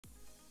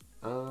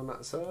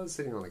So I was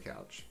sitting on the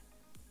couch,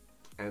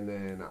 and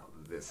then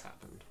this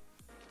happened.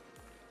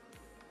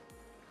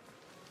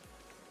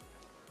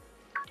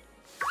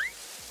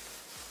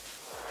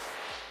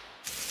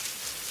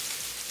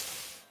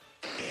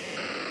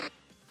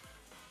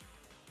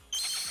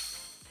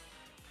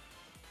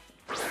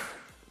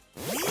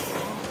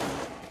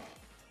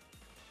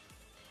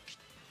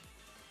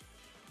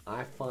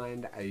 I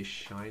find a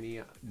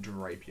shiny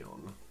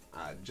Drapion.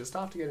 Just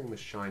after getting the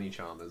shiny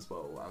charm as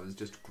well, I was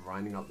just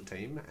grinding up the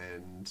team,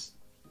 and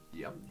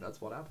yep, that's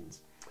what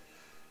happens.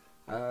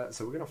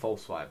 So we're going to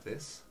false swipe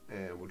this,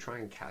 and we'll try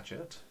and catch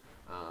it.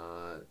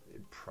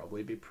 It'd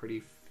probably be pretty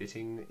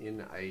fitting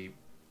in a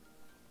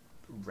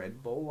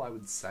red ball, I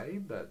would say,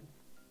 but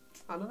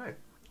I don't know.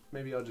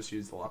 Maybe I'll just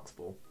use the Lux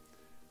ball.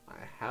 I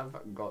have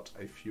got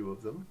a few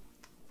of them.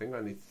 I think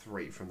only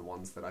 3 from the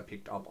ones that I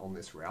picked up on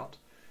this route.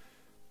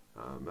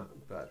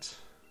 But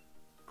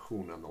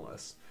cool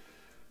nonetheless.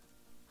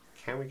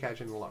 Can we catch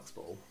in the Lux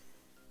ball?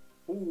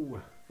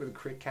 Ooh, with a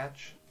crit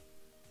catch.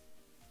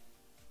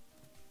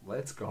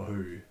 Let's go.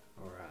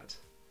 Alright.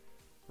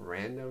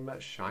 Random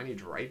shiny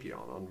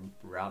Drapion on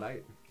Route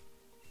 8.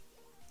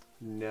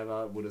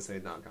 Never would have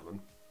seen that coming.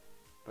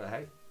 But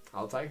hey,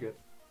 I'll take it.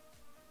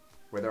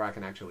 Whether I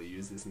can actually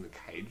use this in the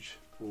cage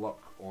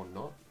lock or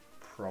not,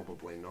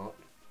 probably not,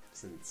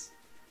 since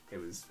it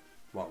was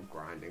while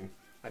grinding.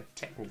 I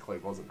technically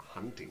wasn't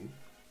hunting,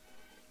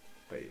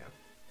 but yeah,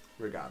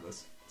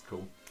 regardless, it's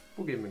cool.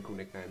 We'll give him a cool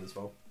nickname as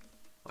well.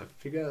 I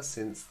figure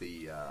since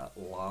the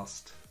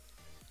last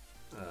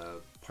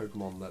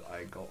Pokemon that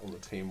I got on the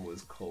team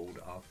was called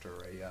after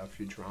a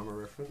Futurama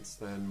reference,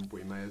 then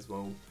we may as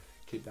well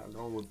keep that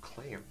going with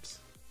Clamps.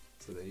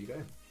 So there you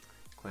go.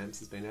 Clamps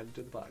has been added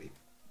to the party.